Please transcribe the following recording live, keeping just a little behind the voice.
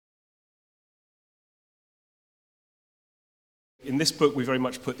In this book, we very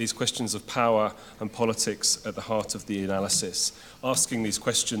much put these questions of power and politics at the heart of the analysis, asking these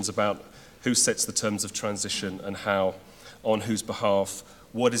questions about who sets the terms of transition and how, on whose behalf,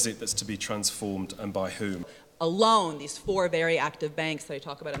 what is it that's to be transformed and by whom. Alone, these four very active banks that I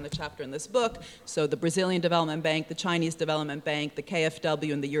talk about in the chapter in this book, so the Brazilian Development Bank, the Chinese Development Bank, the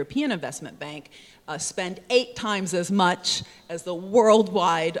KfW, and the European Investment Bank, spend 8 times as much as the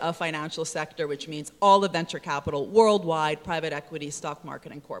worldwide financial sector, which means all of venture capital worldwide, private equity, stock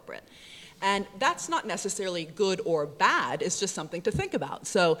market, and corporate. And that's not necessarily good or bad, it's just something to think about.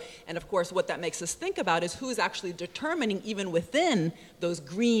 So, and of course, what that makes us think about is who's actually determining, even within those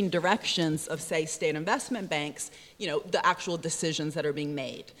green directions of, say, state investment banks, you know, the actual decisions that are being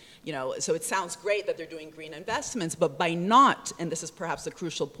made. You know, so it sounds great that they're doing green investments, but by not, and this is perhaps a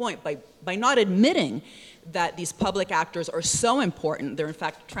crucial point, by not admitting that these public actors are so important, they're in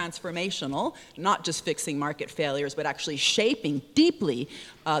fact transformational, not just fixing market failures, but actually shaping deeply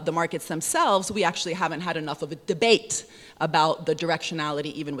the markets themselves, we actually haven't had enough of a debate about the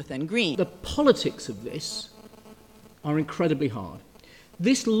directionality even within green. The politics of this are incredibly hard.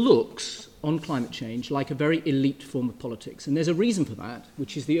 This looks, on climate change, like a very elite form of politics, and there's a reason for that,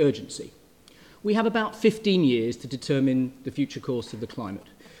 which is the urgency. We have about 15 years to determine the future course of the climate.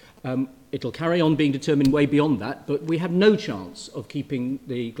 It'll carry on being determined way beyond that, but we have no chance of keeping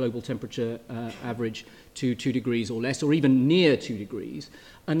the global temperature average to 2 degrees or less, or even near 2 degrees,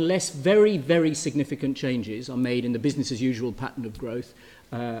 unless very, very significant changes are made in the business-as-usual pattern of growth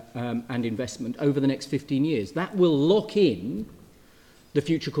and investment over the next 15 years. That will lock in the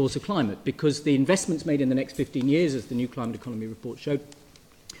future course of climate, because the investments made in the next 15 years, as the New Climate Economy report showed,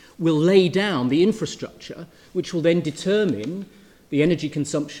 will lay down the infrastructure, which will then determine the energy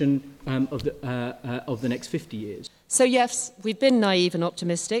consumption of the next 50 years. So yes, we've been naive and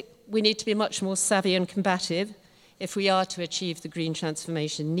optimistic. We need to be much more savvy and combative if we are to achieve the green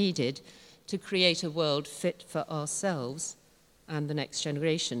transformation needed to create a world fit for ourselves and the next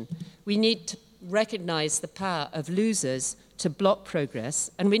generation. We need to recognise the power of losers to block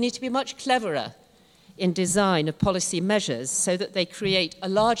progress, and we need to be much cleverer in design of policy measures so that they create a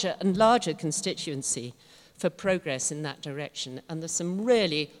larger and larger constituency for progress in that direction. And there's some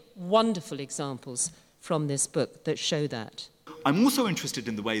really wonderful examples from this book that show that. I'm also interested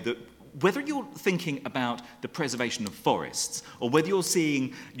in the way that whether you're thinking about the preservation of forests or whether you're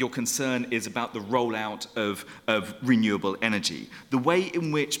seeing your concern is about the rollout of renewable energy, the way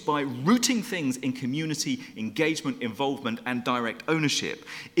in which by rooting things in community engagement, involvement and direct ownership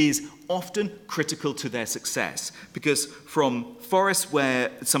is often critical to their success. Because from forests,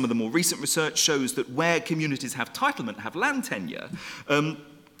 where some of the more recent research shows that where communities have titlement, have land tenure,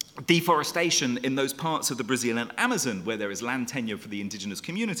 deforestation in those parts of the Brazilian Amazon where there is land tenure for the indigenous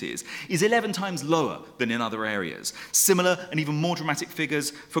communities is 11 times lower than in other areas. Similar and even more dramatic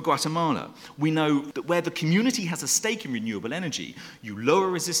figures for Guatemala. We know that where the community has a stake in renewable energy, you lower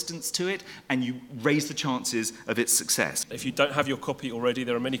resistance to it and you raise the chances of its success. If you don't have your copy already,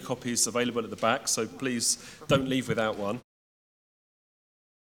 there are many copies available at the back, so please don't leave without one.